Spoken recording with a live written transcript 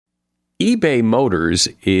eBay Motors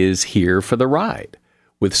is here for the ride.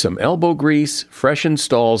 With some elbow grease, fresh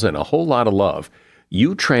installs, and a whole lot of love,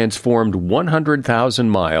 you transformed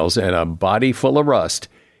 100,000 miles and a body full of rust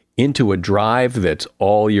into a drive that's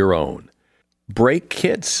all your own. Brake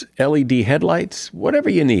kits, LED headlights, whatever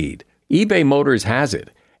you need, eBay Motors has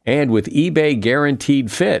it. And with eBay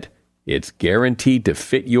Guaranteed Fit, it's guaranteed to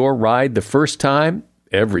fit your ride the first time,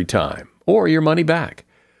 every time, or your money back.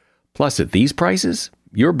 Plus, at these prices,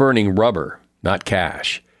 you're burning rubber, not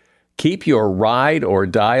cash. Keep your ride or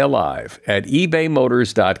die alive at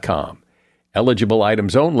ebaymotors.com. Eligible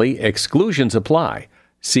items only, exclusions apply.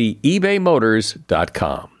 See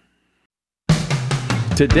ebaymotors.com.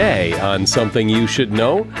 Today on Something You Should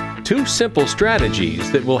Know, 2 simple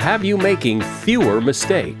strategies that will have you making fewer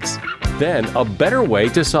mistakes. Then a better way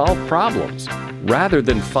to solve problems. Rather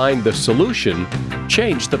than find the solution,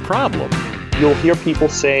 change the problem. You'll hear people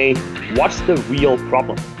say, what's the real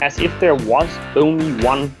problem? As if there was only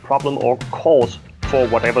one problem or cause for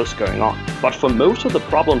whatever's going on. But for most of the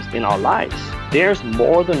problems in our lives, there's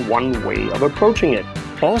more than one way of approaching it.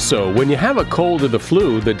 Also, when you have a cold or the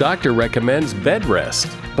flu, the doctor recommends bed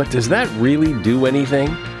rest. But does that really do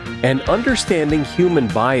anything? And understanding human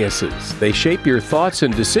biases, they shape your thoughts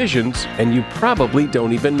and decisions, and you probably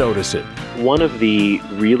don't even notice it. One of the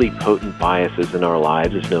really potent biases in our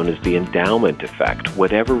lives is known as the endowment effect.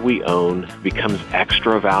 Whatever we own becomes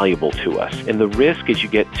extra valuable to us. And the risk is you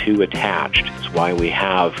get too attached. It's why we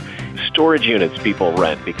have storage units people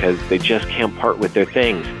rent, because they just can't part with their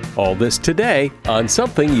things. All this today on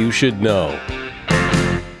Something You Should Know.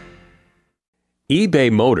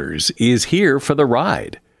 eBay Motors is here for the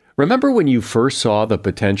ride. Remember when you first saw the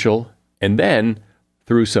potential? And then,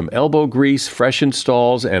 through some elbow grease, fresh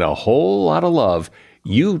installs, and a whole lot of love,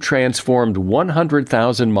 you transformed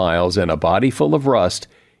 100,000 miles and a body full of rust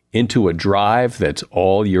into a drive that's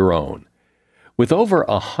all your own. With over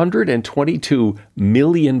 122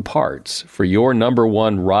 million parts for your number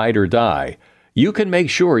one ride or die, you can make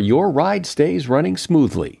sure your ride stays running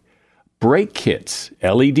smoothly. Brake kits,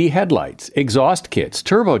 LED headlights, exhaust kits,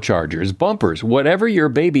 turbochargers, bumpers, whatever your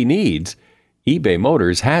baby needs, eBay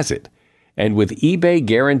Motors has it. And with eBay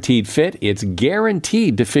Guaranteed Fit, it's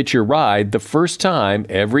guaranteed to fit your ride the first time,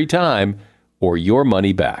 every time, or your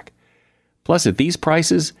money back. Plus, at these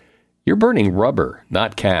prices, you're burning rubber,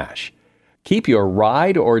 not cash. Keep your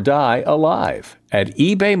ride or die alive at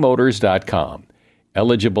ebaymotors.com.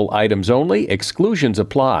 Eligible items only, exclusions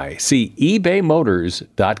apply. See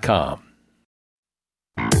ebaymotors.com.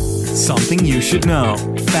 Something you should know.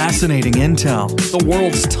 Fascinating intel, the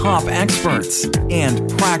world's top experts, and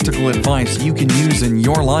practical advice you can use in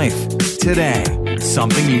your life. Today,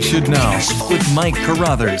 Something You Should Know with Mike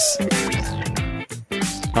Carruthers.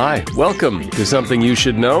 Hi, welcome to Something You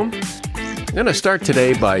Should Know. I'm going to start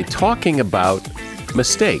today by talking about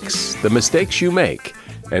mistakes, the mistakes you make.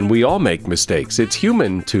 And we all make mistakes. It's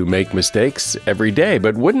human to make mistakes every day,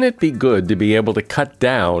 but wouldn't it be good to be able to cut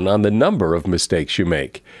down on the number of mistakes you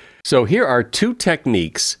make? So here are 2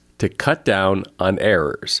 techniques to cut down on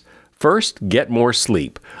errors. First, get more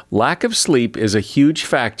sleep. Lack of sleep is a huge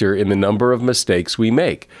factor in the number of mistakes we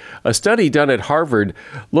make. A study done at Harvard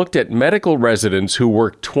looked at medical residents who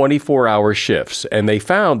worked 24-hour shifts, and they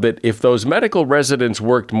found that if those medical residents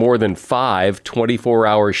worked more than 5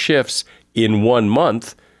 24-hour shifts in 1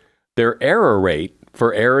 month, their error rate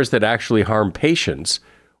for errors that actually harm patients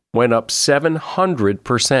went up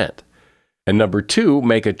 700%. And number 2,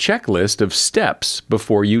 make a checklist of steps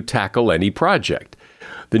before you tackle any project.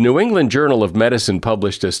 The New England Journal of Medicine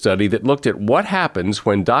published a study that looked at what happens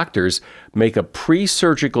when doctors make a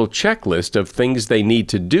pre-surgical checklist of things they need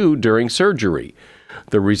to do during surgery.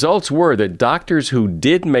 The results were that doctors who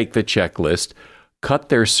did make the checklist cut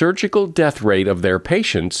their surgical death rate of their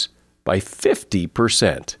patients by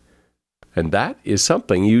 50%. And that is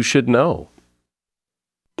something you should know.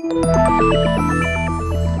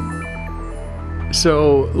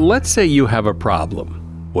 So let's say you have a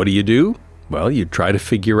problem. What do? Well, you try to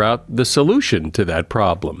figure out the solution to that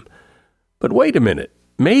problem. But wait a minute.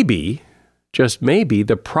 Maybe, just maybe,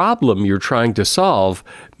 the problem you're trying to solve,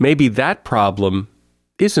 maybe that problem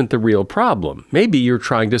isn't the real problem. Maybe you're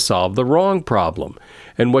trying to solve the wrong problem.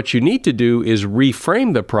 And what you need to do is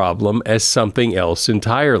reframe the problem as something else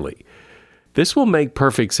entirely. This will make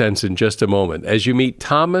perfect sense in just a moment as you meet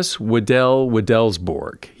Thomas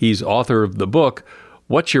Wendell-Wendelsborg. He's author of the book,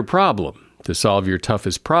 What's Your Problem? To solve your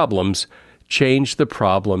toughest problems, change the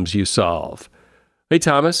problems you solve. Hey,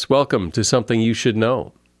 Thomas, welcome to Something You Should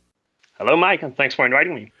Know. Hello, Mike, and thanks for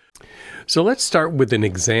inviting me. So let's start with an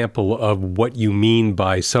example of what you mean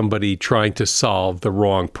by somebody trying to solve the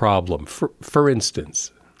wrong problem. For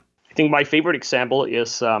instance, I think my favorite example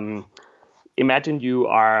is imagine you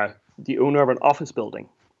are the owner of an office building,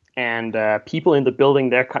 and people in the building,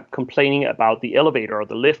 they're complaining about the elevator or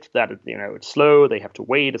the lift, that it's slow, they have to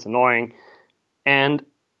wait, it's annoying. And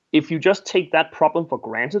if you just take that problem for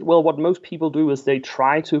granted, well, what most people do is they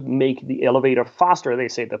try to make the elevator faster. They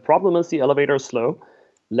say the problem is the elevator is slow.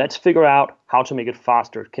 Let's figure out how to make it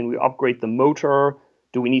faster. Can we upgrade the motor?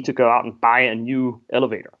 Do we need to go out and buy a new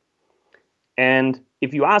elevator? And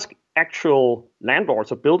if you ask actual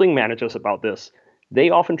landlords or building managers about this, they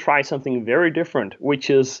often try something very different, which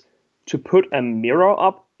is to put a mirror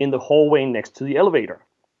up in the hallway next to the elevator.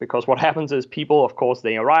 Because what happens is people, of course,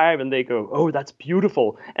 they arrive and they go, oh, that's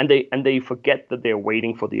beautiful. And they forget that they're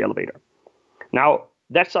waiting for the elevator. Now,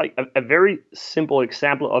 that's like a very simple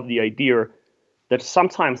example of the idea that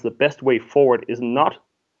sometimes the best way forward is not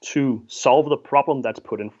to solve the problem that's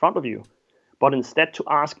put in front of you, but instead to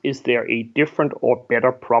ask, is there a different or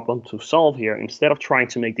better problem to solve here? Instead of trying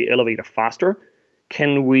to make the elevator faster,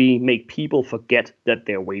 can we make people forget that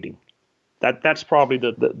they're waiting? That's probably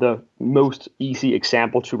the most easy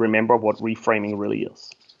example to remember what reframing really is.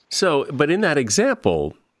 So, but in that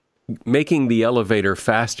example, making the elevator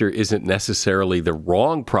faster isn't necessarily the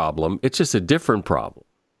wrong problem. It's just a different problem.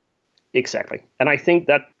 Exactly. And I think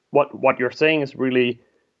that what you're saying is really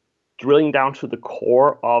drilling down to the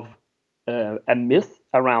core of a myth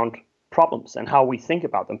around problems and how we think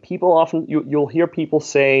about them. People often, you'll hear people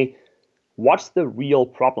say, what's the real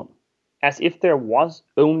problem? As if there was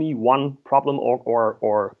only one problem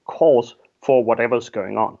or cause for whatever's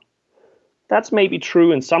going on. That's maybe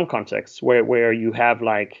true in some contexts where you have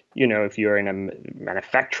if you're in a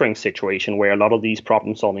manufacturing situation where a lot of these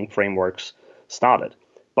problem-solving frameworks started.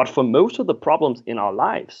 But for most of the problems in our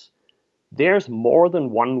lives, there's more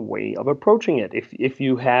than one way of approaching it. If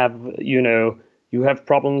you have, you have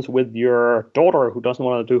problems with your daughter who doesn't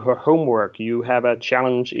want to do her homework. You have a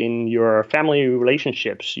challenge in your family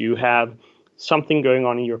relationships. You have something going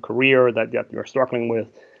on in your career that you're struggling with.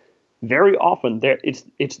 Very often,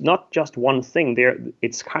 it's not just one thing.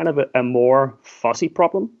 It's kind of a more fuzzy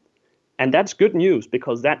problem. And that's good news,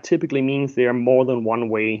 because that typically means there are more than one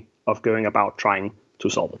way of going about trying to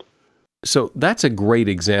solve it. So that's a great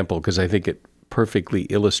example, because I think it perfectly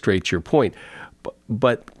illustrates your point.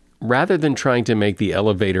 But rather than trying to make the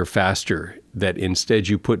elevator faster, that instead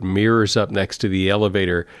you put mirrors up next to the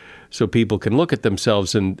elevator so people can look at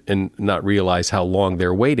themselves and not realize how long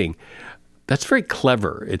they're waiting. That's very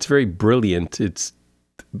clever. It's very brilliant. It's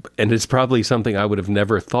probably something I would have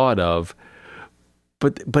never thought of,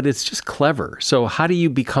 but it's just clever. So how do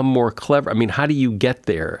you become more clever? I mean, how do you get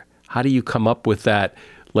there? How do you come up with that?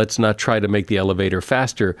 Let's not try to make the elevator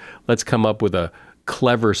faster. Let's come up with a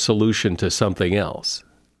clever solution to something else.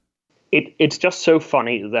 It's just so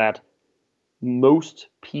funny that most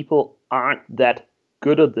people aren't that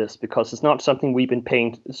good at this, because it's not something we've been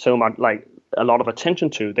paying so much, a lot of attention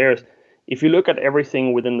to. If you look at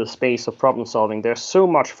everything within the space of problem solving, there's so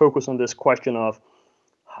much focus on this question of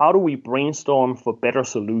how do we brainstorm for better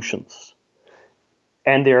solutions?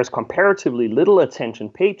 And there's comparatively little attention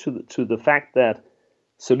paid to the fact that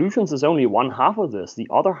solutions is only one half of this. The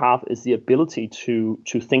other half is the ability to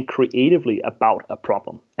think creatively about a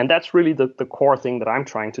problem. And that's really the core thing that I'm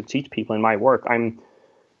trying to teach people in my work.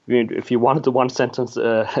 If you wanted the one sentence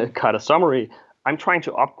kind of summary, I'm trying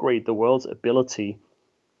to upgrade the world's ability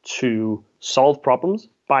to solve problems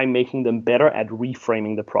by making them better at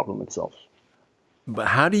reframing the problem itself. But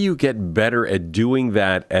how do you get better at doing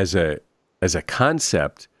that as a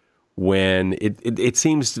concept when it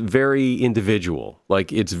seems very individual?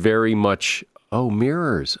 Like it's very much,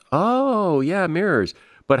 mirrors. Oh, yeah, mirrors.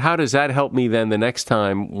 But how does that help me then the next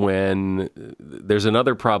time when there's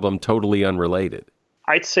another problem totally unrelated?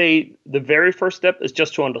 I'd say the very first step is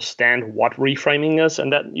just to understand what reframing is,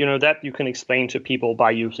 and that you can explain to people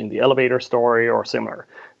by using the elevator story or similar.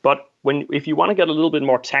 But if you want to get a little bit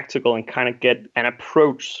more tactical and kind of get an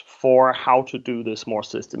approach for how to do this more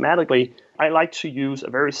systematically, I like to use a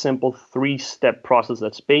very simple 3-step process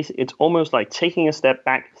that's it's almost like taking a step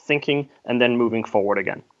back, thinking, and then moving forward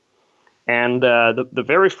again. And the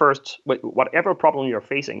very first, whatever problem you're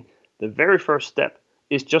facing, the very first step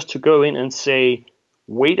is just to go in and say,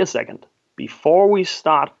 wait a second, before we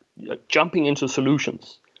start jumping into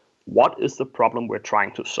solutions, what is the problem we're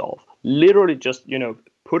trying to solve? Literally just,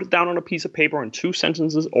 put it down on a piece of paper in 2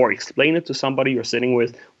 sentences or explain it to somebody you're sitting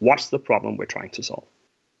with. What's the problem we're trying to solve?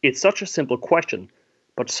 It's such a simple question,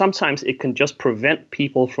 but sometimes it can just prevent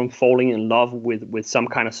people from falling in love with some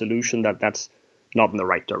kind of solution that's not in the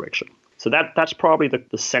right direction. So that's probably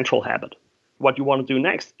the central habit. What you want to do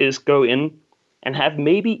next is go in and have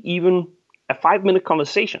maybe even a 5-minute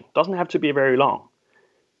conversation, doesn't have to be very long,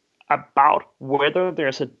 about whether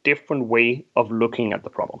there's a different way of looking at the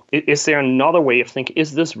problem. Is there another way of thinking?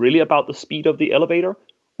 Is this really about the speed of the elevator?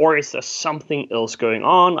 Or is there something else going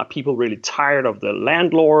on? Are people really tired of the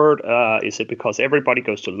landlord? Is it because everybody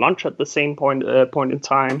goes to lunch at the same point in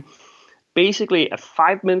time? Basically, a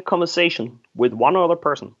 5-minute conversation with one other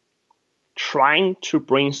person, trying to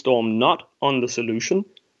brainstorm not on the solution,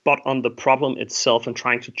 but on the problem itself and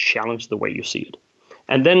trying to challenge the way you see it.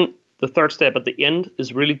 And then the third step at the end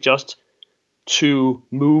is really just to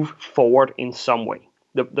move forward in some way.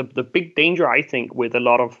 The big danger, I think, with a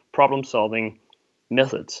lot of problem-solving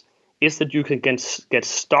methods is that you can get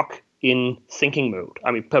stuck in thinking mode.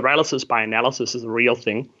 I mean, paralysis by analysis is a real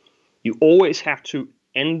thing. You always have to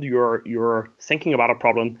end your thinking about a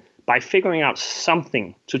problem by figuring out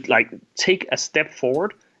something to take a step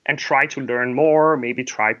forward and try to learn more, maybe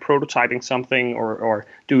try prototyping something or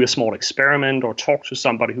do a small experiment or talk to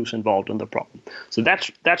somebody who's involved in the problem. So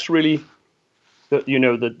that's really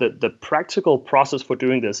the practical process for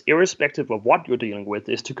doing this, irrespective of what you're dealing with,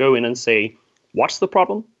 is to go in and say, what's the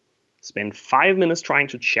problem? Spend 5 minutes trying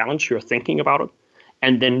to challenge your thinking about it,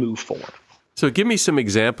 and then move forward. So give me some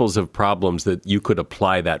examples of problems that you could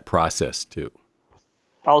apply that process to.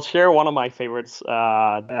 I'll share one of my favorites.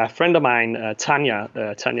 A friend of mine, Tanya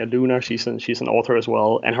Luna, she's an author as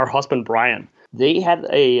well, and her husband, Brian. They had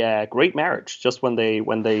a great marriage just when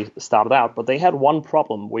they started out, but they had one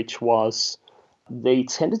problem, which was they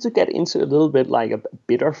tended to get into a little bit like a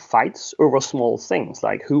bitter fights over small things,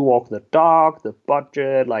 like who walked the dog, the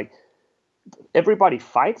budget, like everybody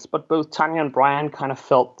fights, but both Tanya and Brian kind of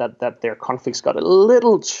felt that their conflicts got a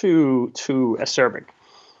little too acerbic.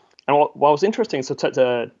 And what was interesting, so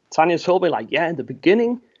Tanya told me, in the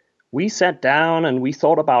beginning, we sat down and we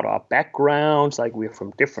thought about our backgrounds, like we're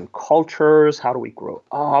from different cultures, how do we grow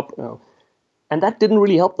up, and that didn't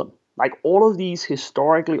really help them. Like all of these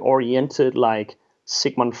historically oriented, like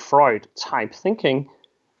Sigmund Freud type thinking,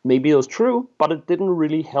 maybe it was true, but it didn't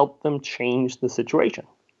really help them change the situation.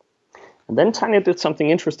 And then Tanya did something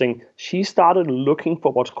interesting. She started looking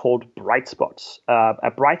for what's called bright spots. A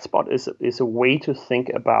bright spot is a way to think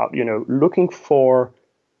about, looking for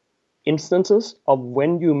instances of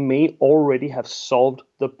when you may already have solved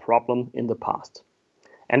the problem in the past.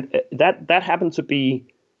 And that happened to be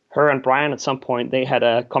her and Brian. At some point, they had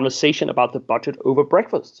a conversation about the budget over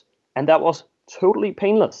breakfast. And that was totally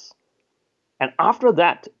painless. And after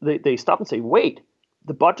that, they stopped and say, wait,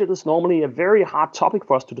 the budget is normally a very hard topic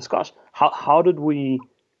for us to discuss. How did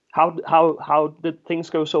things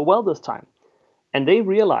go so well this time? And they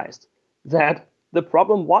realized that the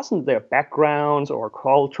problem wasn't their backgrounds or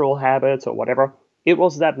cultural habits or whatever. It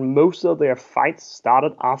was that most of their fights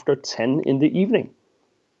started after 10 in the evening.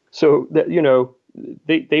 So that,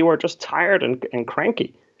 they were just tired and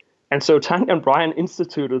cranky. And so Tanya and Brian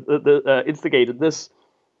instigated this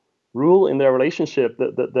rule in their relationship,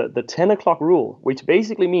 the 10 o'clock rule, which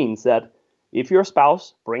basically means that if your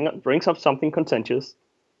spouse brings up something contentious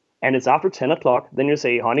and it's after 10 o'clock, then you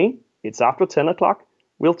say, honey, it's after 10 o'clock,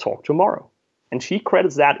 we'll talk tomorrow. And she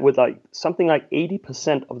credits that with something like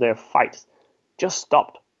 80% of their fights just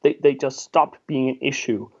stopped. They just stopped being an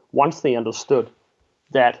issue once they understood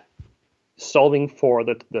that solving for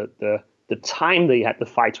the time they had the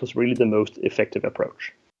fights was really the most effective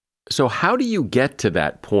approach. So how do you get to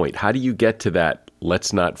that point? How do you get to that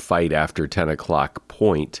let's not fight after 10 o'clock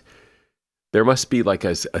point? There must be like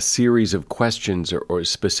a series of questions or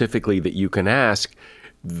specifically that you can ask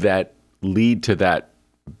that lead to that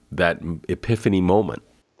epiphany moment.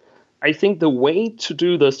 I think the way to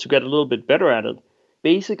do this, to get a little bit better at it,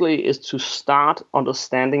 basically is to start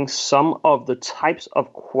understanding some of the types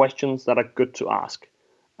of questions that are good to ask.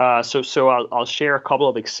 So I'll share a couple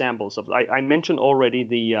of examples of. I mentioned already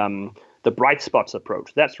the bright spots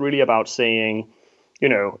approach. That's really about saying,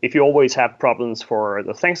 if you always have problems for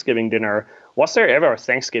the Thanksgiving dinner, was there ever a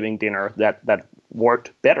Thanksgiving dinner that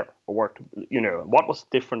worked better or worked? What was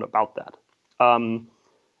different about that?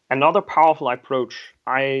 Another powerful approach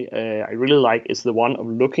I really like is the one of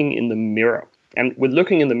looking in the mirror. And with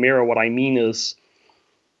looking in the mirror, what I mean is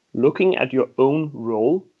looking at your own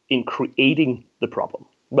role in creating the problem.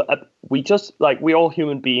 But we're all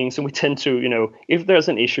human beings, and we tend to, if there's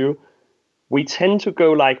an issue, we tend to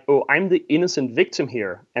go like, oh, I'm the innocent victim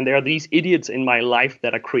here, and there are these idiots in my life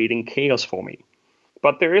that are creating chaos for me.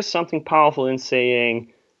 But there is something powerful in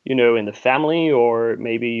saying, in the family, or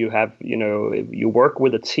maybe you have, you work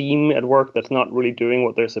with a team at work that's not really doing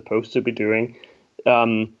what they're supposed to be doing.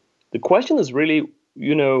 The question is really,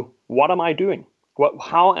 what am I doing?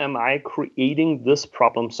 How am I creating this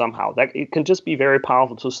problem somehow? That it can just be very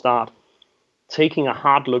powerful to start taking a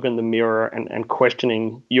hard look in the mirror and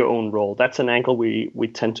questioning your own role. That's an angle we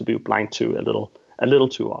tend to be blind to a little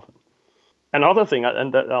too often. Another thing,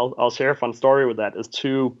 and I'll share a fun story with that, is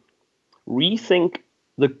to rethink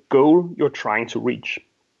the goal you're trying to reach.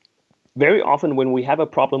 Very often when we have a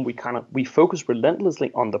problem, we focus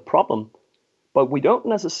relentlessly on the problem, but we don't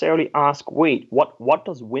necessarily ask, wait, what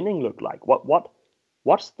does winning look like?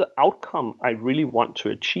 What's the outcome I really want to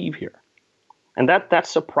achieve here? And that's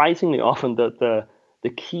surprisingly often the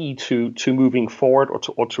key to moving forward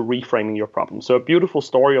or to reframing your problem. So a beautiful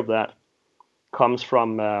story of that comes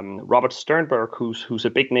from Robert Sternberg, who's a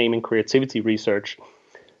big name in creativity research,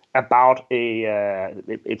 about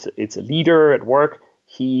it's a leader at work.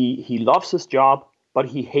 He loves his job, but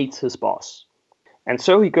he hates his boss. And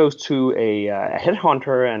so he goes to a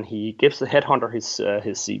headhunter, and he gives the headhunter his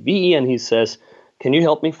CV, and he says, "Can you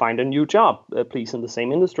help me find a new job, please, in the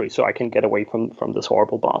same industry, so I can get away from this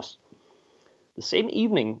horrible boss?" The same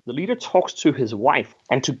evening, the leader talks to his wife,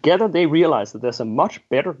 and together they realize that there's a much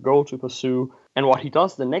better goal to pursue. And what he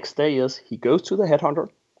does the next day is he goes to the headhunter,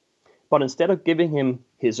 but instead of giving him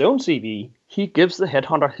his own CV, he gives the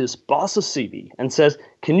headhunter his boss's CV and says,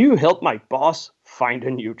 "Can you help my boss find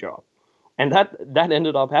a new job?" And that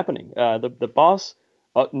ended up happening. The boss,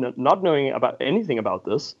 not knowing about anything about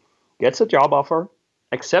this, gets a job offer,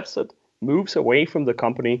 accepts it, moves away from the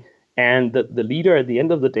company, and the leader at the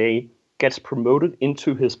end of the day gets promoted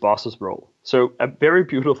into his boss's role. So a very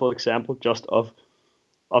beautiful example just of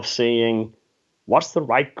saying, what's the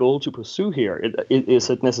right goal to pursue here? Is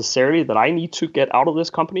it necessary that I need to get out of this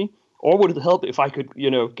company? Or would it help if I could,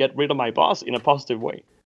 get rid of my boss in a positive way?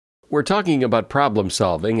 We're talking about problem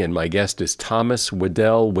solving, and my guest is Thomas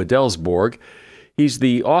Wedell-Wedellsborg. He's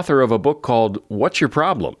the author of a book called What's Your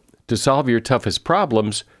Problem? To solve your toughest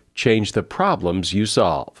problems, change the problems you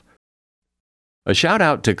solve. A shout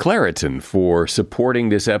out to Claritin for supporting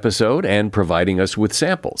this episode and providing us with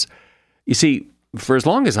samples. You see, for as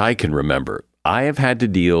long as I can remember, I have had to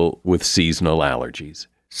deal with seasonal allergies.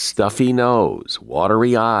 Stuffy nose,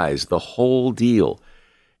 watery eyes, the whole deal.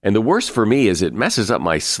 And the worst for me is it messes up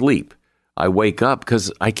my sleep. I wake up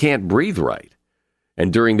because I can't breathe right.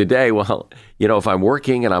 And during the day, if I'm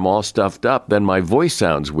working and I'm all stuffed up, then my voice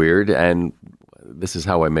sounds weird, and this is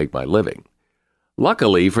how I make my living.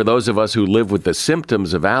 Luckily, for those of us who live with the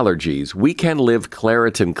symptoms of allergies, we can live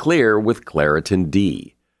Claritin Clear with Claritin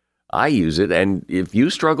D. I use it, and if you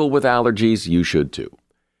struggle with allergies, you should too.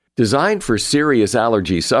 Designed for serious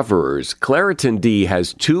allergy sufferers, Claritin D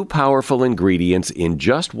has 2 powerful ingredients in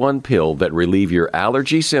just one pill that relieve your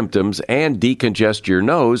allergy symptoms and decongest your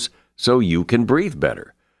nose so you can breathe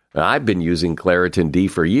better. Now, I've been using Claritin D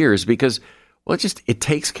for years because, it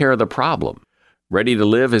takes care of the problem. Ready to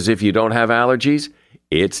live as if you don't have allergies?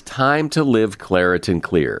 It's time to live Claritin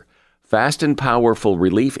Clear. Fast and powerful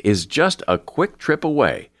relief is just a quick trip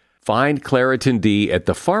away. Find Claritin D at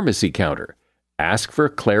the pharmacy counter. Ask for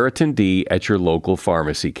Claritin D at your local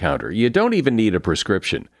pharmacy counter. You don't even need a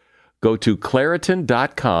prescription. Go to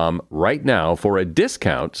Claritin.com right now for a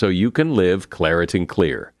discount so you can live Claritin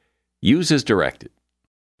Clear. Use as directed.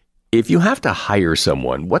 If you have to hire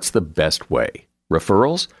someone, what's the best way?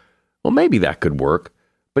 Referrals? Well, maybe that could work.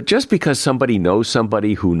 But just because somebody knows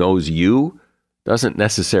somebody who knows you doesn't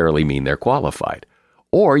necessarily mean they're qualified.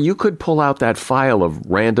 Or you could pull out that file of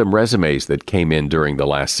random resumes that came in during the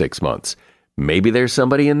last 6 months. Maybe there's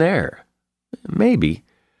somebody in there. Maybe.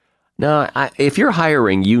 Now, if you're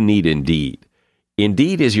hiring, you need Indeed.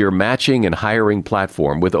 Indeed is your matching and hiring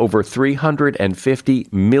platform with over 350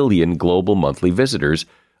 million global monthly visitors,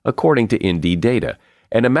 according to Indeed data,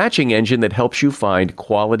 and a matching engine that helps you find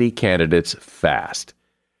quality candidates fast.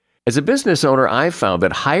 As a business owner, I've found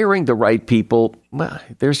that hiring the right people,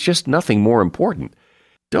 there's just nothing more important.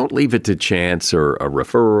 Don't leave it to chance or a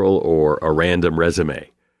referral or a random resume.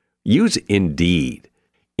 Use Indeed.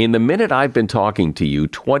 In the minute I've been talking to you,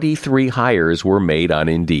 23 hires were made on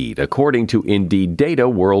Indeed, according to Indeed data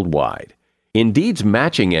worldwide. Indeed's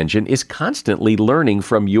matching engine is constantly learning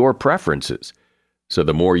from your preferences. So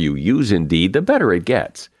the more you use Indeed, the better it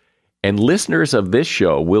gets. And listeners of this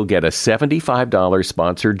show will get a $75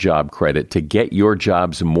 sponsored job credit to get your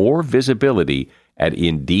jobs more visibility at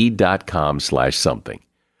Indeed.com/something.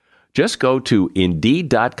 Just go to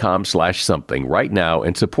Indeed.com/something right now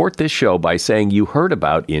and support this show by saying you heard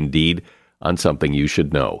about Indeed on Something You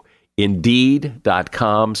Should Know.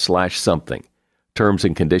 Indeed.com/something. Terms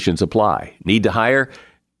and conditions apply. Need to hire?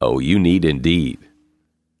 Oh, you need Indeed.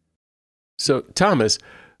 So, Thomas,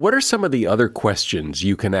 what are some of the other questions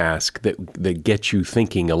you can ask that get you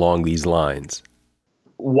thinking along these lines?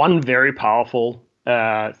 One very powerful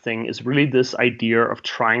thing is really this idea of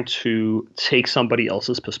trying to take somebody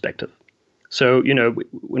else's perspective. So,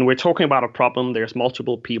 when we're talking about a problem, there's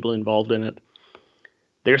multiple people involved in it.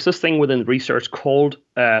 There's this thing within research called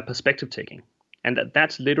perspective taking. And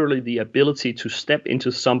that's literally the ability to step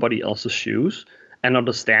into somebody else's shoes and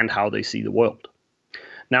understand how they see the world.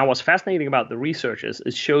 Now, what's fascinating about the research is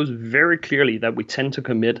it shows very clearly that we tend to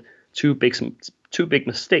commit two big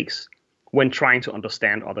mistakes when trying to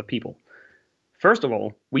understand other people. First of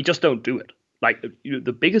all, we just don't do it. Like,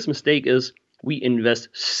 the biggest mistake is we invest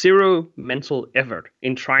zero mental effort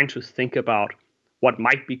in trying to think about what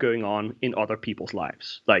might be going on in other people's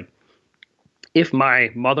lives. Like, if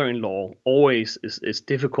my mother-in-law always is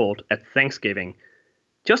difficult at Thanksgiving,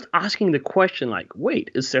 just asking the question like,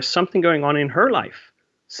 wait, is there something going on in her life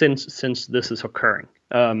since this is occurring?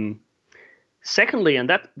 Secondly, and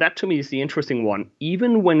that to me is the interesting one,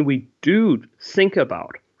 even when we do think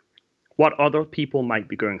about what other people might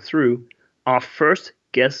be going through, our first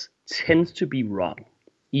guess tends to be wrong,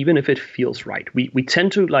 even if it feels right. We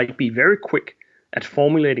tend to be very quick at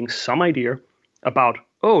formulating some idea about,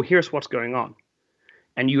 oh, here's what's going on.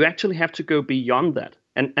 And you actually have to go beyond that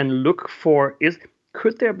and look for,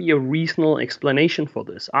 could there be a reasonable explanation for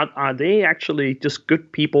this? Are they actually just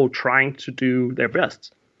good people trying to do their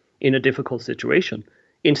best in a difficult situation?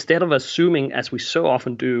 Instead of assuming, as we so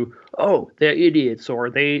often do, oh, they're idiots, or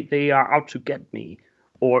they are out to get me,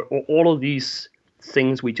 or all of these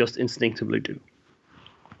things we just instinctively do.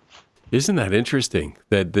 Isn't that interesting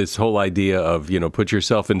that this whole idea of, put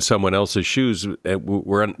yourself in someone else's shoes,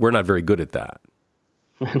 we're not very good at that.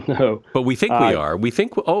 No. But we think we are. We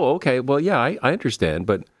think, oh, okay, well, yeah, I understand,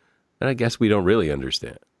 but I guess we don't really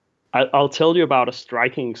understand. I'll tell you about a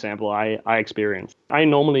striking example I experienced. I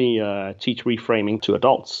normally teach reframing to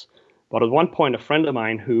adults, but at one point, a friend of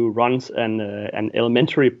mine who runs an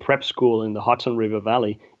elementary prep school in the Hudson River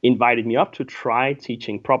Valley invited me up to try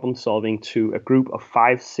teaching problem solving to a group of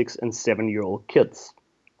 5, 6, and 7-year-old kids.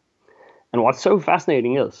 And what's so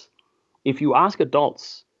fascinating is, if you ask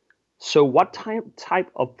adults, so what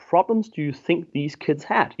type of problems do you think these kids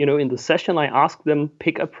had? In the session, I asked them,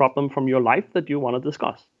 pick a problem from your life that you want to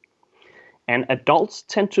discuss. And adults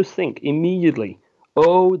tend to think immediately,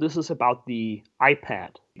 oh, this is about the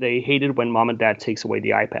iPad. They hate it when mom and dad takes away the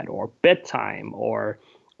iPad, or bedtime, or,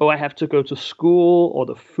 oh, I have to go to school, or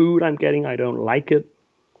the food I'm getting, I don't like it.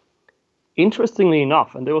 Interestingly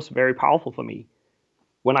enough, and it was very powerful for me,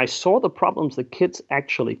 when I saw the problems the kids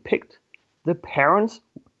actually picked, the parents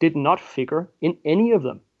did not figure in any of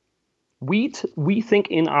them. We think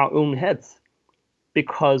in our own heads,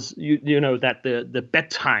 because you know that the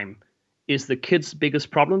bedtime is the kid's biggest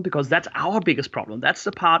problem, because that's our biggest problem. That's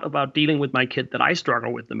the part about dealing with my kid that I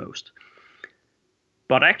struggle with the most.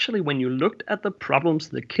 But actually, when you looked at the problems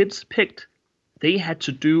the kids picked, they had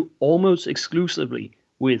to do almost exclusively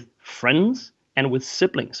with friends and with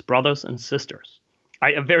siblings, brothers and sisters.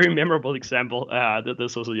 A very memorable example, that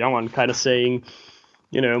this was a young one, kind of saying,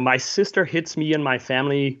 my sister hits me and my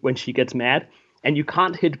family when she gets mad, and you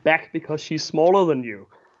can't hit back because she's smaller than you.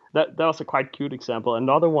 That was a quite cute example.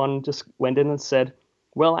 Another one just went in and said,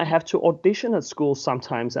 well, I have to audition at school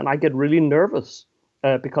sometimes, and I get really nervous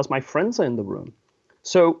because my friends are in the room.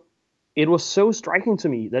 So it was so striking to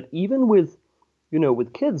me that even with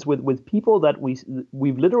kids, with people that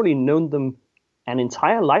we've literally known them an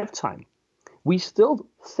entire lifetime, we still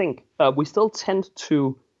tend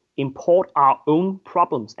to import our own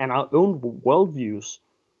problems and our own worldviews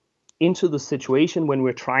into the situation when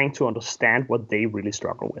we're trying to understand what they really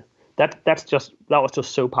struggle with. That was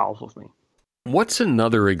just so powerful for me. What's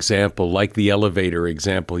another example, like the elevator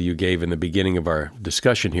example you gave in the beginning of our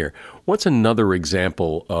discussion here? What's another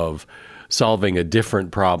example of solving a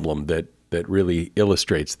different problem that really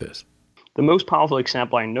illustrates this? The most powerful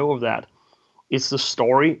example I know of that is the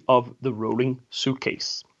story of the rolling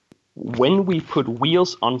suitcase. When we put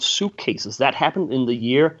wheels on suitcases, that happened in the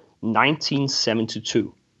year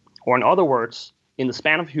 1972. Or in other words, in the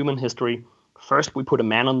span of human history, first we put a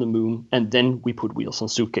man on the moon, and then we put wheels on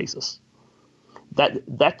suitcases.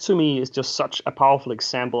 That to me is just such a powerful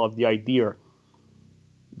example of the idea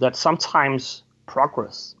that sometimes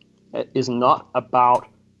progress is not about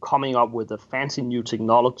coming up with a fancy new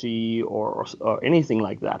technology or anything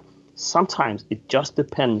like that. Sometimes it just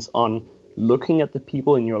depends on looking at the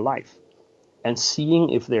people in your life and seeing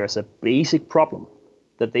if there's a basic problem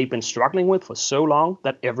that they've been struggling with for so long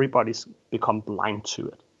that everybody's become blind to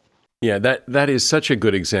it. Yeah, that is such a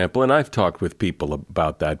good example, and I've talked with people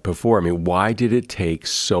about that before. I mean, why did it take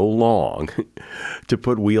so long to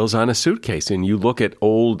put wheels on a suitcase? And you look at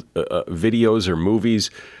old videos or movies,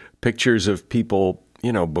 pictures of people,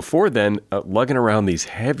 before then, lugging around these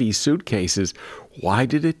heavy suitcases. Why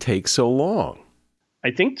did it take so long?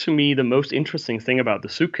 I think to me, the most interesting thing about the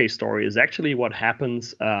suitcase story is actually what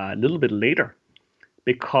happens a little bit later.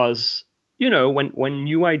 Because, when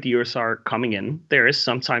new ideas are coming in, there is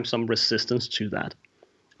sometimes some resistance to that.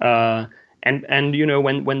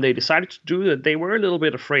 When they decided to do that, they were a little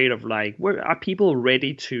bit afraid of are people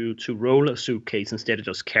ready to roll a suitcase instead of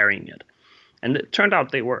just carrying it? And it turned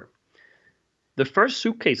out they were. The first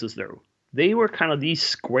suitcases, though, they were kind of these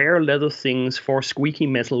square leather things for squeaky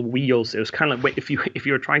metal wheels. It was kind of, if you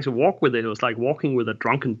were trying to walk with it, it was like walking with a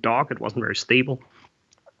drunken dog. It wasn't very stable.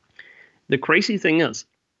 The crazy thing is,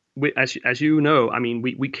 as you know, I mean,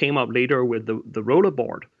 we came up later with the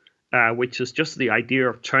rollerboard, which is just the idea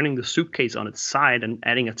of turning the suitcase on its side and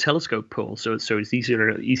adding a telescope pole so it's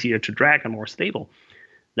easier to drag and more stable.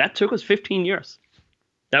 That took us 15 years.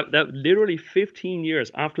 That literally 15 years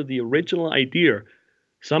after the original idea,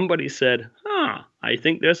 somebody said, I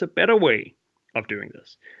think there's a better way of doing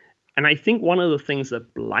this. And I think one of the things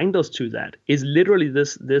that blind us to that is literally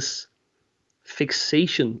this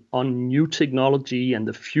fixation on new technology and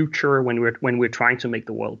the future when we're trying to make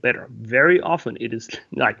the world better. Very often it is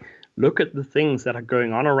like, look at the things that are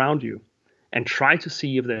going on around you and try to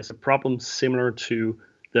see if there's a problem similar to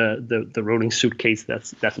the rolling suitcase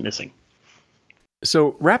that's missing.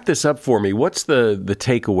 So wrap this up for me. What's the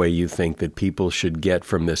takeaway you think that people should get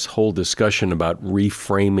from this whole discussion about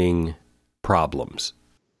reframing problems?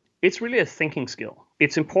 It's really a thinking skill.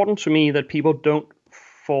 It's important to me that people don't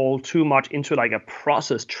fall too much into a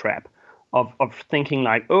process trap of thinking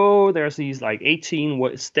there's these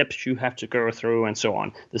 18 steps you have to go through and so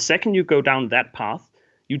on. The second you go down that path,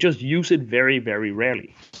 you just use it very, very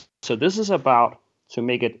rarely. So this is about, to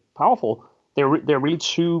make it powerful, there are really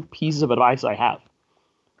two pieces of advice I have.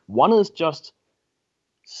 One is just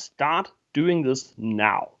start doing this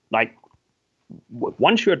now.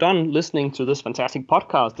 Once you're done listening to this fantastic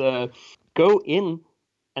podcast, go in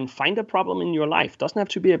and find a problem in your life. Doesn't have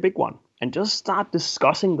to be a big one. And just start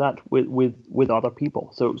discussing that with other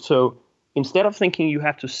people. So instead of thinking you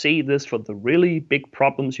have to say this for the really big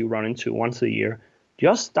problems you run into once a year,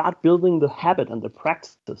 just start building the habit and the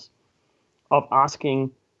practice of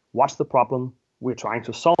asking, what's the problem we're trying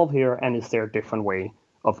to solve here, and is there a different way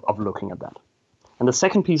of looking at that? And the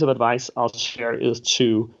second piece of advice I'll share is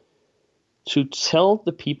to tell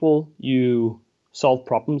the people you solve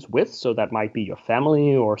problems with, so that might be your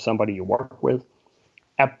family or somebody you work with,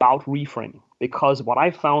 about reframing. Because what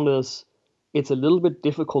I found is it's a little bit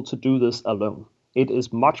difficult to do this alone. It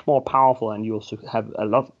is much more powerful, and you'll have a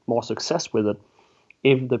lot more success with it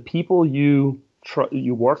if the people you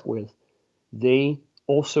work with, they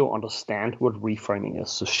also understand what reframing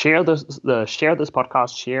is. So share this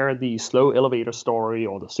podcast, share the slow elevator story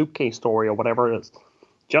or the suitcase story or whatever it is,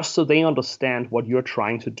 just so they understand what you're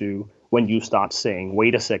trying to do when you start saying,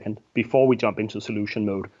 wait a second, before we jump into solution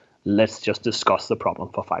mode, let's just discuss the problem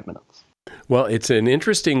for 5 minutes. Well, it's an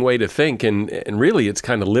interesting way to think, and really it's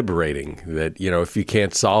kind of liberating that, if you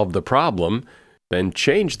can't solve the problem, then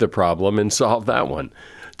change the problem and solve that one.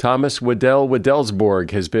 Thomas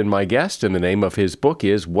Wedell-Wedellsborg has been my guest, and the name of his book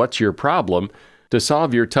is What's Your Problem? To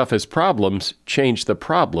solve your toughest problems, change the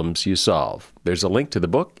problems you solve. There's a link to the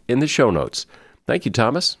book in the show notes. Thank you,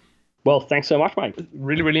 Thomas. Well, thanks so much, Mike.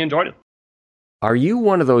 Really, really enjoyed it. Are you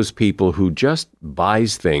one of those people who just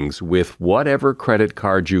buys things with whatever credit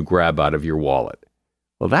card you grab out of your wallet?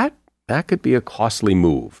 Well, that could be a costly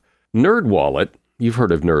move. NerdWallet, you've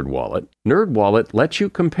heard of NerdWallet. NerdWallet lets you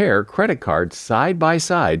compare credit cards side by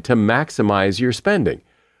side to maximize your spending.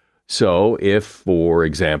 So if, for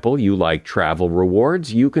example, you like travel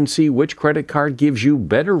rewards, you can see which credit card gives you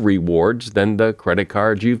better rewards than the credit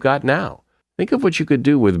card you've got now. Think of what you could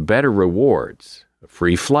do with better rewards. A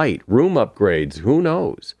free flight, room upgrades, who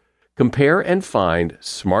knows? Compare and find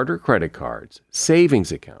smarter credit cards,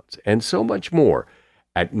 savings accounts, and so much more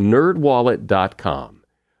at nerdwallet.com.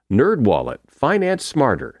 NerdWallet, finance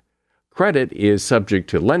smarter. Credit is subject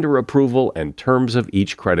to lender approval, and terms of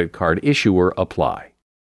each credit card issuer apply.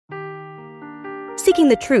 Seeking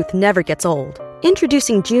the truth never gets old.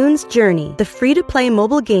 Introducing June's Journey, the free-to-play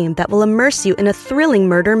mobile game that will immerse you in a thrilling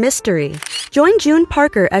murder mystery. Join June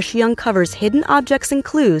Parker as she uncovers hidden objects and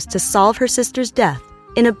clues to solve her sister's death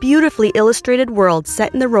in a beautifully illustrated world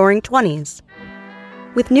set in the Roaring '20s.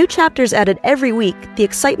 With new chapters added every week, the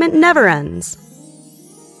excitement never ends.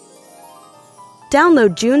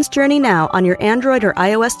 Download June's Journey now on your Android or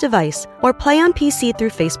iOS device, or play on PC through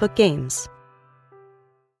Facebook Games.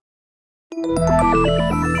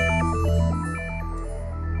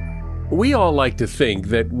 We all like to think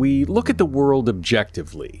that we look at the world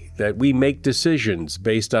objectively, that we make decisions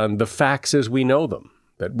based on the facts as we know them,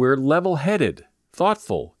 that we're level-headed,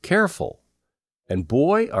 thoughtful, careful. And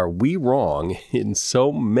boy, are we wrong in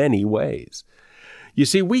so many ways. You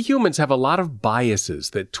see, we humans have a lot of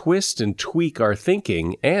biases that twist and tweak our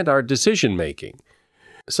thinking and our decision-making.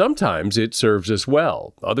 Sometimes it serves us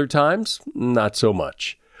well, other times, not so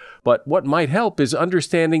much. But what might help is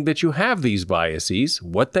understanding that you have these biases,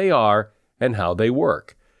 what they are, and how they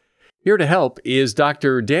work. Here to help is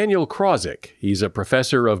Dr. Daniel Krawczyk. He's a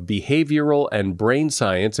professor of behavioral and brain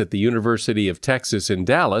science at the University of Texas in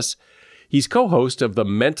Dallas. He's co-host of the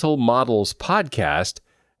Mental Models podcast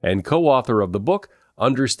and co-author of the book,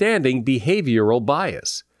 Understanding Behavioral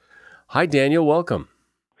Bias. Hi, Daniel. Welcome.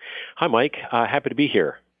 Hi, Mike. Happy to be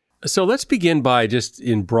here. So let's begin by just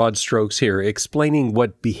in broad strokes here, explaining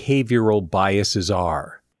what behavioral biases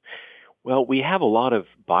are. Well, we have a lot of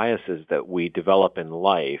biases that we develop in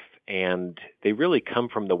life, and they really come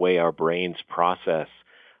from the way our brains process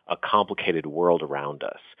a complicated world around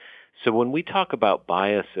us. So when we talk about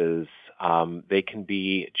biases, they can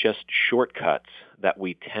be just shortcuts that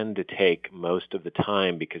we tend to take most of the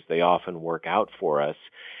time because they often work out for us.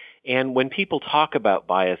 And when people talk about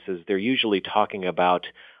biases, they're usually talking about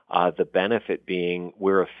the benefit being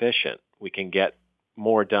we're efficient. We can get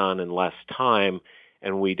more done in less time,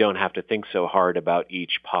 and we don't have to think so hard about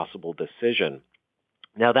each possible decision.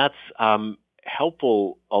 Now, that's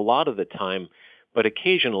helpful a lot of the time, but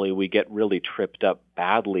occasionally we get really tripped up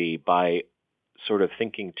badly by sort of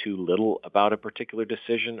thinking too little about a particular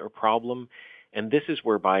decision or problem. And this is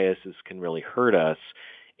where biases can really hurt us.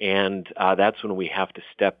 And that's when we have to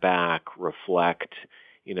step back, reflect,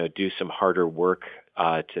 do some harder work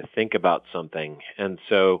to think about something. And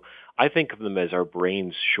so I think of them as our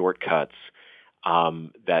brain's shortcuts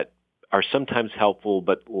that are sometimes helpful,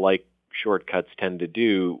 but like shortcuts tend to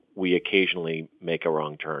do, we occasionally make a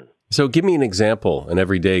wrong turn. So give me an example, an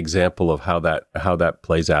everyday example of how that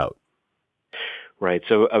plays out. Right.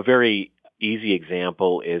 So a very easy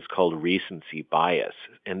example is called recency bias,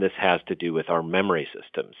 and this has to do with our memory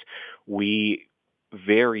systems. We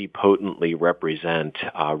very potently represent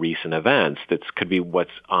recent events. That could be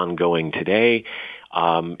what's ongoing today.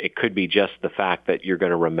 It could be just the fact that you're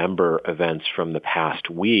going to remember events from the past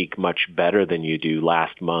week much better than you do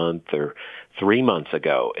last month or 3 months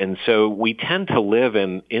ago. And so we tend to live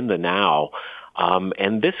in the now.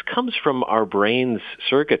 And this comes from our brain's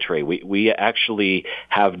circuitry. We actually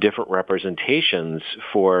have different representations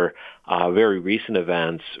for very recent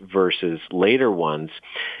events versus later ones.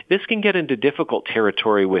 This can get into difficult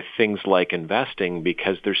territory with things like investing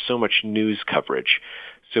because there's so much news coverage.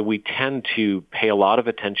 So we tend to pay a lot of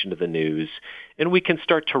attention to the news, and we can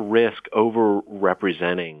start to risk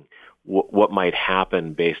over-representing what might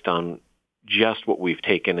happen based on just what we've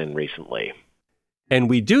taken in recently. And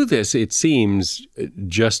we do this, it seems,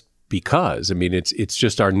 just because. I mean, it's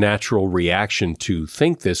just our natural reaction to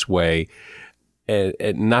think this way,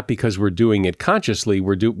 and not because we're doing it consciously.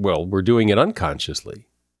 We're doing it unconsciously.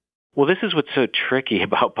 Well, this is what's so tricky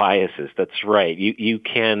about biases. That's right. You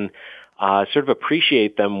can sort of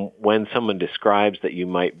appreciate them when someone describes that you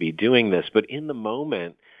might be doing this, but in the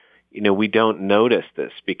moment, we don't notice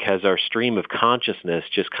this because our stream of consciousness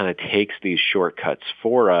just kind of takes these shortcuts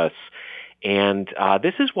for us. And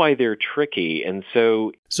this is why they're tricky. And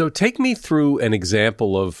so take me through an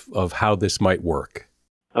example of how this might work.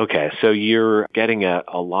 Okay, so you're getting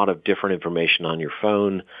a lot of different information on your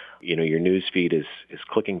phone. Your news feed is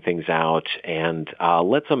clicking things out. And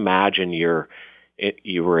let's imagine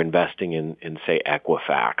you were investing in, say,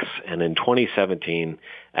 Equifax. And in 2017,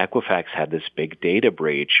 Equifax had this big data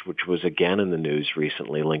breach, which was again in the news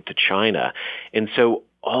recently linked to China. And so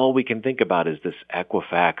all we can think about is this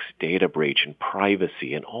Equifax data breach and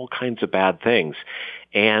privacy and all kinds of bad things.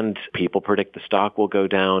 And people predict the stock will go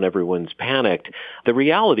down. Everyone's panicked. The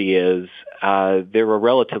reality is they're a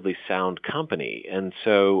relatively sound company. And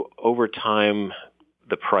so over time,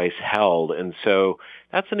 the price held. And so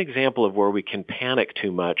that's an example of where we can panic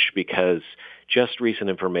too much because just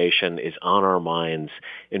recent information is on our minds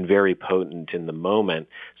and very potent in the moment.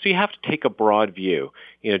 So you have to take a broad view.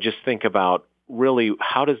 Just think about really,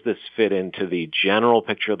 how does this fit into the general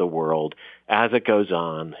picture of the world as it goes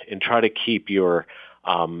on, and try to keep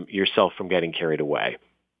yourself from getting carried away.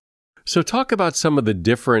 So talk about some of the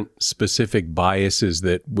different specific biases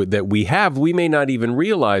that we have, we may not even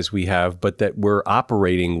realize we have, but that we're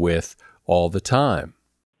operating with all the time.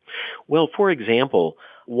 Well, for example,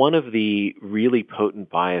 one of the really potent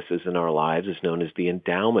biases in our lives is known as the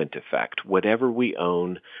endowment effect. Whatever we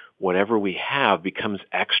own, whatever we have becomes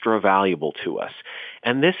extra valuable to us.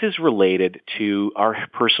 And this is related to our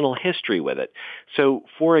personal history with it. So,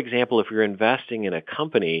 for example, if you're investing in a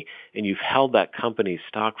company and you've held that company's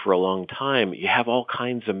stock for a long time, you have all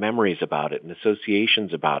kinds of memories about it and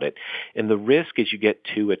associations about it. And the risk is you get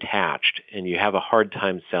too attached and you have a hard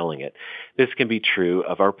time selling it. This can be true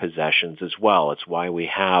of our possessions as well. It's why we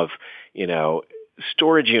have,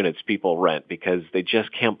 storage units people rent because they just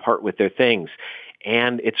can't part with their things.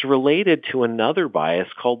 And it's related to another bias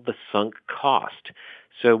called the sunk cost.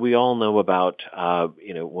 So we all know about,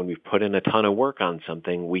 when we've put in a ton of work on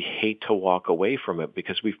something, we hate to walk away from it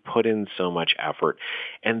because we've put in so much effort.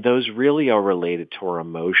 And those really are related to our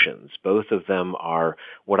emotions. Both of them are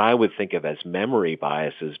what I would think of as memory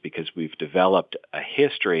biases because we've developed a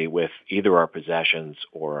history with either our possessions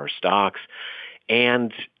or our stocks.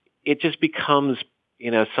 And it just becomes,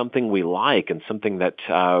 something we like and something that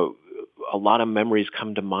a lot of memories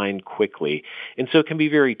come to mind quickly. And so it can be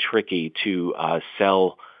very tricky to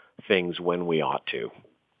sell things when we ought to.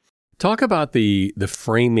 Talk about the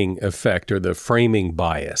framing effect or the framing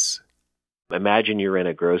bias. Imagine you're in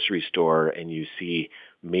a grocery store and you see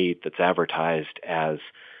meat that's advertised as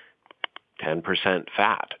 10%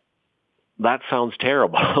 fat. That sounds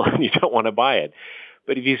terrible and you don't want to buy it.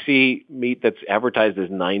 But if you see meat that's advertised as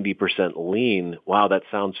 90% lean, wow, that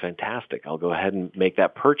sounds fantastic. I'll go ahead and make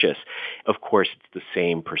that purchase. Of course, it's the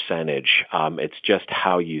same percentage. It's just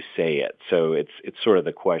how you say it. So it's sort of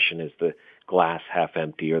the question, is the glass half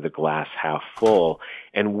empty or the glass half full?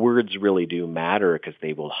 And words really do matter because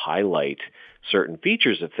they will highlight certain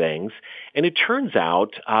features of things. And it turns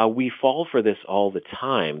out we fall for this all the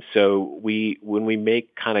time. So when we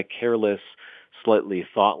make kind of careless, slightly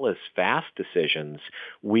thoughtless, fast decisions,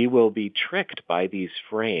 we will be tricked by these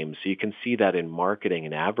frames. So you can see that in marketing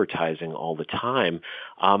and advertising all the time.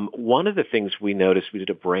 One of the things we noticed, we did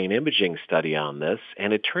a brain imaging study on this,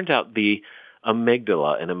 and it turned out the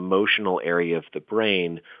amygdala, an emotional area of the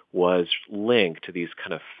brain, was linked to these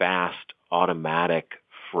kind of fast, automatic,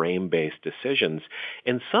 frame-based decisions.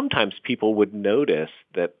 And sometimes people would notice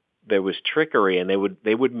that there was trickery, and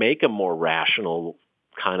they would make a more rational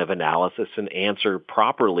kind of analysis and answer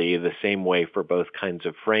properly the same way for both kinds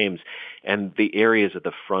of frames. And the areas of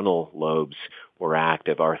the frontal lobes were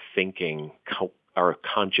active. Our thinking, our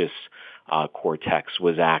conscious cortex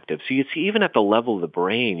was active. So you see, even at the level of the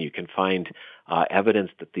brain, you can find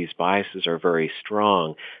evidence that these biases are very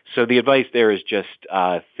strong. So the advice there is just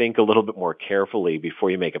think a little bit more carefully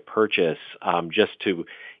before you make a purchase, just to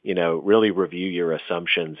really review your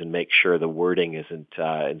assumptions and make sure the wording isn't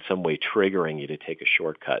in some way triggering you to take a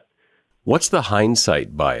shortcut. What's the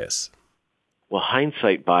hindsight bias? Well,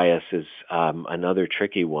 hindsight bias is another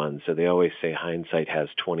tricky one. So they always say hindsight has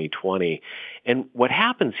 20/20. And what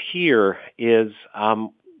happens here is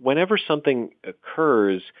whenever something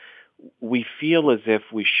occurs, we feel as if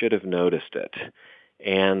we should have noticed it.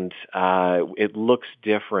 And it looks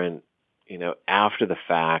different after the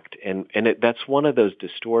fact. And that's one of those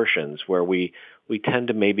distortions where we tend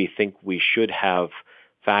to maybe think we should have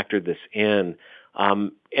factored this in.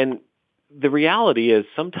 And the reality is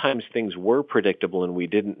sometimes things were predictable and we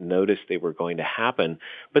didn't notice they were going to happen.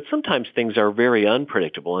 But sometimes things are very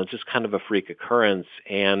unpredictable and it's just kind of a freak occurrence.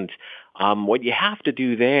 And what you have to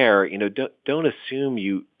do there, don't assume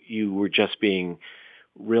you were just being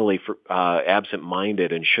really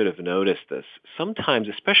absent-minded and should have noticed this. Sometimes,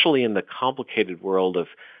 especially in the complicated world of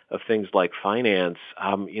things like finance,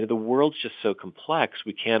 the world's just so complex,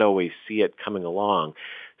 we can't always see it coming along.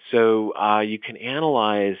 So you can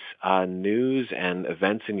analyze news and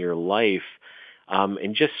events in your life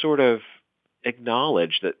and just sort of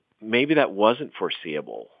acknowledge that maybe that wasn't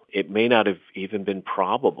foreseeable. It may not have even been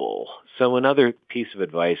probable. So another piece of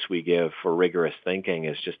advice we give for rigorous thinking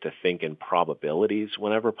is just to think in probabilities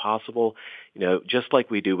whenever possible. Just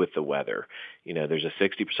like we do with the weather. There's a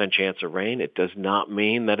 60% chance of rain. It does not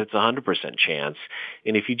mean that it's a 100% chance.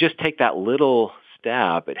 And if you just take that little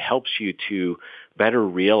step, it helps you to better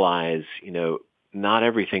realize, not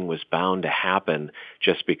everything was bound to happen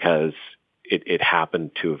just because it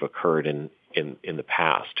happened to have occurred in the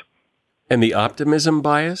past. And the optimism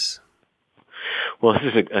bias? Well,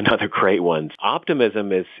 this is another great one.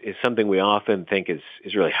 Optimism is something we often think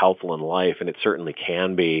is really helpful in life, and it certainly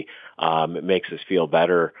can be. It makes us feel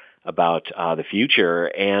better about the future.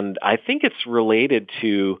 And I think it's related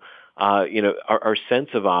to, our sense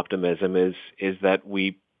of optimism is that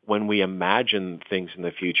when we imagine things in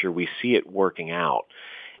the future, we see it working out.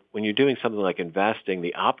 When you're doing something like investing,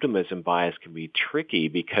 the optimism bias can be tricky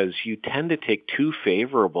because you tend to take too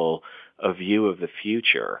favorable a view of the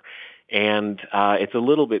future. And it's a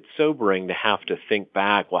little bit sobering to have to think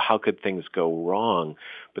back, well, how could things go wrong?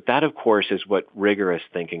 But that, of course, is what rigorous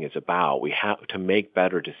thinking is about. We have to make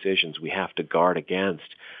better decisions. We have to guard against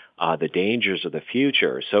the dangers of the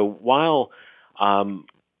future. So while an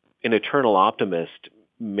eternal optimist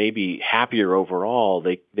may be happier overall,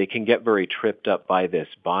 they can get very tripped up by this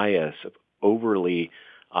bias of overly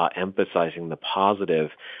emphasizing the positive.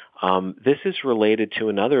 This is related to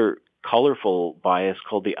another colorful bias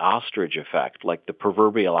called the ostrich effect, like the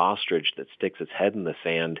proverbial ostrich that sticks its head in the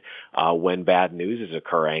sand when bad news is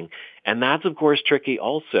occurring. And that's, of course, tricky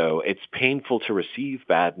also. It's painful to receive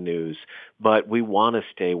bad news, but we want to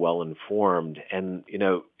stay well informed. And,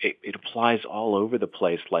 it applies all over the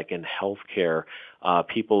place, like in healthcare.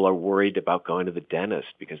 People are worried about going to the dentist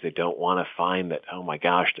because they don't want to find that, oh my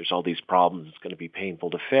gosh, there's all these problems, it's going to be painful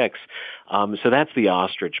to fix. So that's the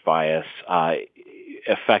ostrich bias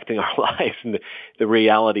affecting our lives. And the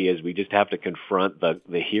reality is we just have to confront the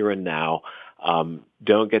here and now.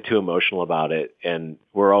 Don't get too emotional about it. And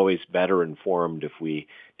we're always better informed if we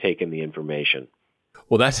take in the information.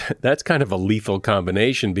 Well, that's kind of a lethal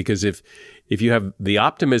combination, because if you have the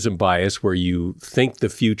optimism bias where you think the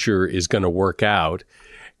future is going to work out,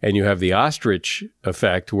 and you have the ostrich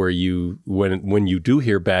effect where when you do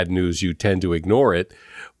hear bad news, you tend to ignore it,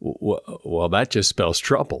 well, that just spells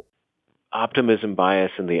trouble. Optimism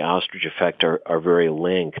bias and the ostrich effect are very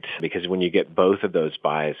linked, because when you get both of those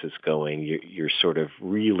biases going, you're sort of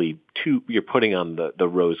really you're putting on the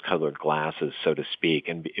rose-colored glasses, so to speak,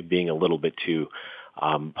 and being a little bit too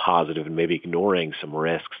positive and maybe ignoring some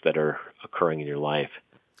risks that are occurring in your life.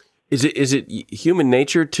 Is it human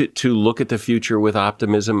nature to look at the future with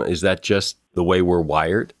optimism? Is that just the way we're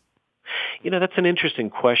wired? That's an interesting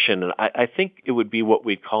question. And I think it would be what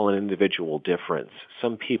we'd call an individual difference.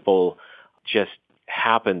 Some people just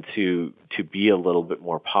happen to be a little bit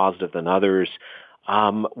more positive than others.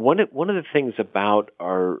 One of the things about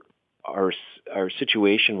our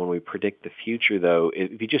situation when we predict the future, though,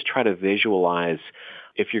 if you just try to visualize,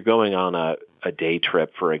 if you're going on a day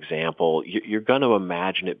trip, for example, you're going to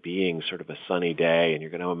imagine it being sort of a sunny day, and you're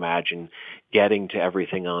going to imagine getting to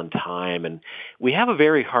everything on time. And we have a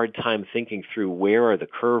very hard time thinking through where are the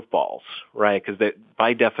curveballs, right? Because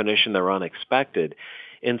by definition, they're unexpected.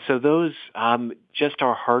 And so those just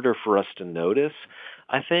are harder for us to notice,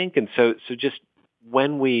 I think. And so just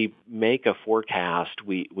when we make a forecast,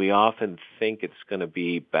 we often think it's going to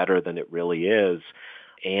be better than it really is.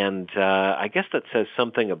 And I guess that says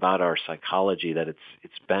something about our psychology, that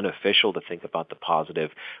it's beneficial to think about the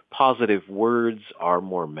positive. Positive words are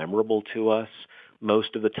more memorable to us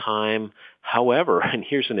most of the time. However, and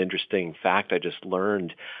here's an interesting fact I just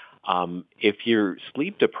learned, if you're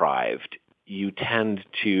sleep deprived, you tend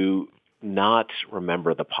to not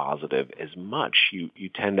remember the positive as much. You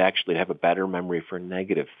tend to actually have a better memory for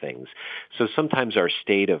negative things. So sometimes our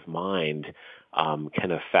state of mind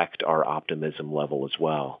can affect our optimism level as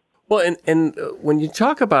well. Well, and when you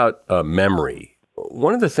talk about memory,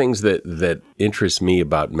 one of the things that interests me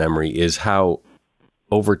about memory is how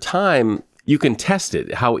over time you can test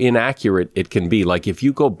it, how inaccurate it can be. Like if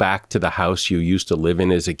you go back to the house you used to live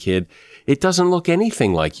in as a kid, it doesn't look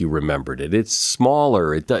anything like you remembered it. It's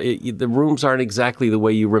smaller. The rooms aren't exactly the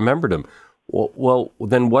way you remembered them. Well,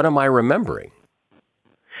 then what am I remembering?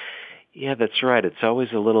 Yeah, that's right. It's always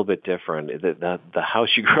a little bit different. The house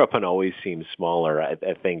you grew up in always seems smaller, I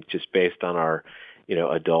think, just based on our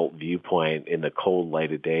adult viewpoint in the cold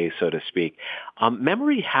light of day, so to speak.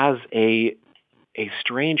 Memory has a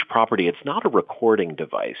strange property. It's not a recording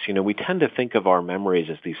device. We tend to think of our memories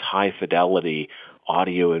as these high fidelity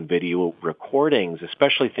audio and video recordings,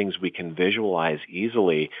 especially things we can visualize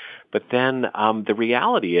easily. But then the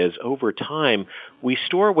reality is, over time, we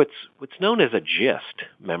store what's known as a gist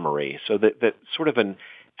memory, so that sort of an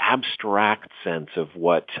abstract sense of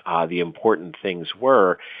what the important things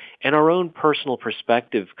were. And our own personal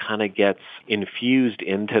perspective kind of gets infused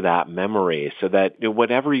into that memory, so that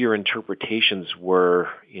whatever your interpretations were,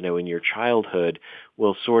 in your childhood,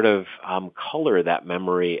 will sort of color that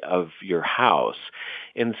memory of your house.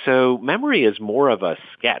 And so memory is more of a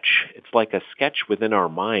sketch. It's like a sketch within our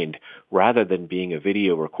mind rather than being a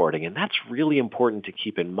video recording. And that's really important to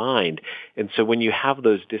keep in mind. And so when you have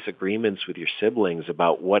those disagreements with your siblings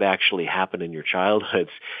about what actually happened in your childhoods,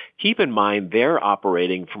 keep in mind they're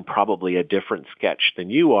operating from probably a different sketch than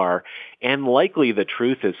you are. And likely the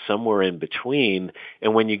truth is somewhere in between.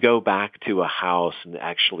 And when you go back to a house and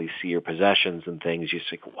actually see your possessions and things, you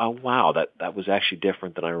think, oh, wow, that was actually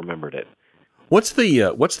different than I remembered it. What's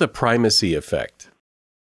the primacy effect?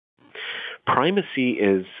 Primacy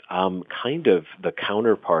is kind of the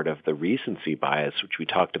counterpart of the recency bias, which we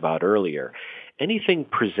talked about earlier. Anything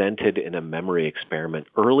presented in a memory experiment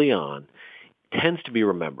early on tends to be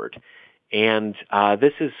remembered. And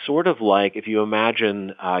this is sort of like if you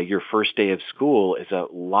imagine your first day of school is a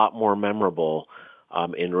lot more memorable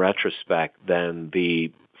in retrospect than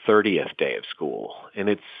the 30th day of school. And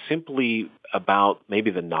it's simply about maybe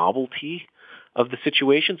the novelty of the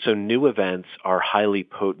situation. So new events are highly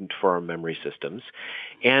potent for our memory systems.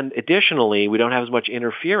 And additionally, we don't have as much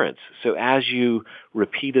interference. So as you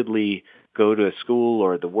repeatedly go to a school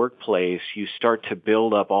or the workplace, you start to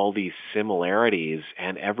build up all these similarities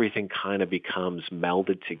and everything kind of becomes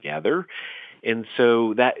melded together. And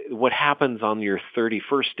so that what happens on your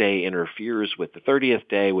 31st day interferes with the 30th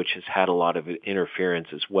day, which has had a lot of interference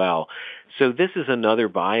as well. So this is another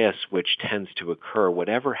bias which tends to occur.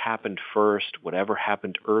 Whatever happened first, whatever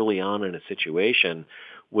happened early on in a situation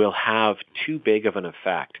will have too big of an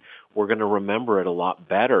effect. We're going to remember it a lot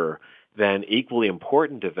better than equally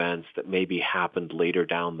important events that maybe happened later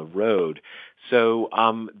down the road. So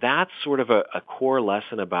that's sort of a core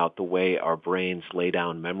lesson about the way our brains lay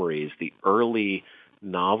down memories. The early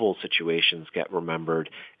novel situations get remembered,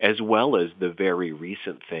 as well as the very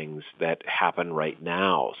recent things that happen right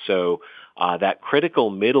now. So that critical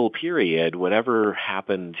middle period, whatever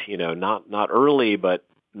happened, not early but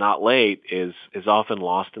not late, is often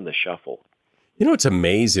lost in the shuffle. It's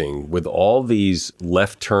amazing with all these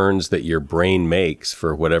left turns that your brain makes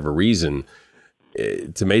for whatever reason.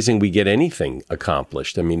 It's amazing we get anything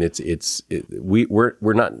accomplished. I mean,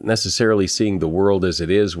 we're not necessarily seeing the world as it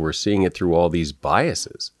is. We're seeing it through all these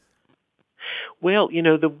biases. Well,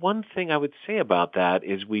 the one thing I would say about that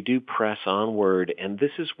is we do press onward, and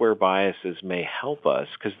this is where biases may help us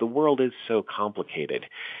because the world is so complicated.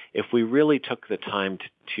 If we really took the time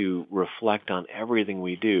to reflect on everything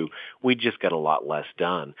we do, we'd just get a lot less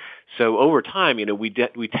done. So over time,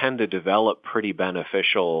 we tend to develop pretty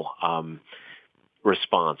beneficial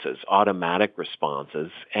responses, automatic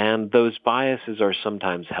responses, and those biases are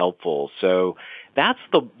sometimes helpful. So that's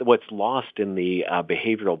what's lost in the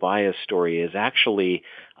behavioral bias story is actually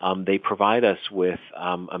they provide us with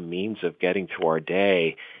a means of getting through our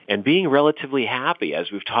day and being relatively happy,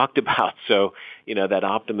 as we've talked about. So, that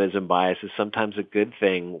optimism bias is sometimes a good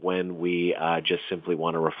thing when we just simply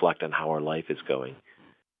want to reflect on how our life is going.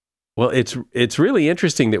 Well, it's really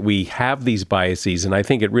interesting that we have these biases, and I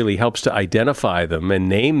think it really helps to identify them and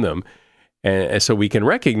name them, and so we can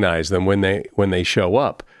recognize them when they show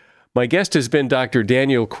up. My guest has been Dr.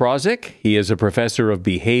 Daniel Krawczyk. He is a professor of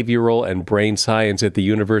behavioral and brain science at the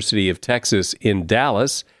University of Texas in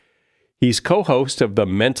Dallas. He's co-host of the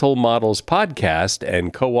Mental Models podcast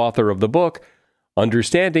and co-author of the book,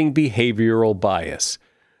 Understanding Behavioral Bias.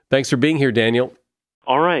 Thanks for being here, Daniel.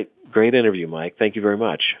 All right. Great interview, Mike. Thank you very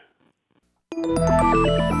much.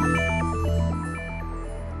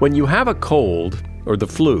 When you have a cold or the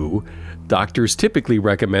flu, doctors typically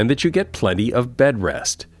recommend that you get plenty of bed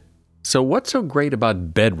rest. So what's so great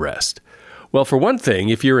about bed rest? Well, for one thing,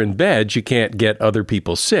 if you're in bed, you can't get other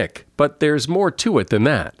people sick, but there's more to it than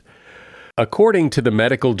that. According to the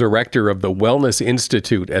medical director of the Wellness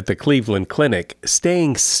Institute at the Cleveland Clinic,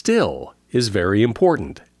 staying still is very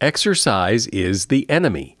important. Exercise is the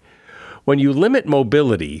enemy. When you limit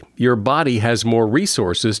mobility, your body has more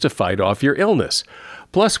resources to fight off your illness.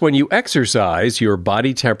 Plus, when you exercise, your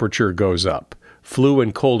body temperature goes up. Flu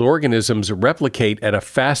and cold organisms replicate at a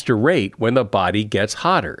faster rate when the body gets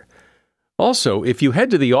hotter. Also, if you head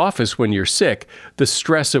to the office when you're sick, the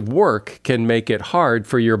stress of work can make it hard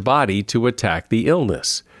for your body to attack the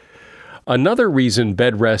illness. Another reason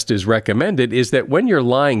bed rest is recommended is that when you're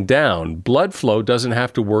lying down, blood flow doesn't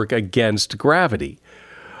have to work against gravity.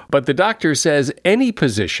 But the doctor says any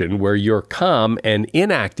position where you're calm and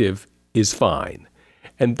inactive is fine.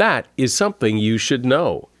 And that is something you should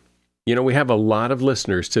know. We have a lot of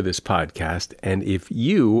listeners to this podcast, and if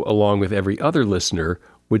you, along with every other listener,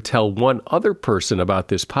 would tell one other person about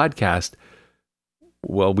this podcast,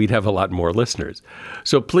 well, we'd have a lot more listeners.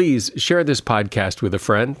 So please share this podcast with a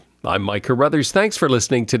friend. I'm Mike Carruthers. Thanks for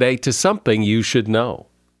listening today to Something You Should Know.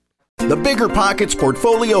 The Bigger Pockets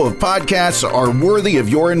portfolio of podcasts are worthy of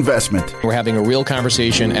your investment. We're having a real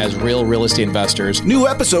conversation as real estate investors. New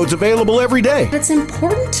episodes available every day. It's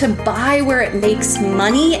important to buy where it makes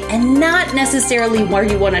money and not necessarily where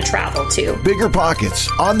you want to travel to. Bigger Pockets,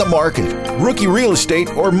 On the Market, Rookie Real Estate,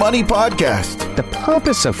 or Money Podcast. The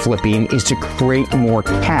purpose of flipping is to create more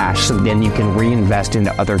cash so then you can reinvest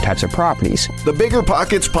into other types of properties. The Bigger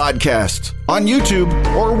Pockets Podcast, on YouTube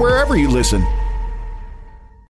or wherever you listen.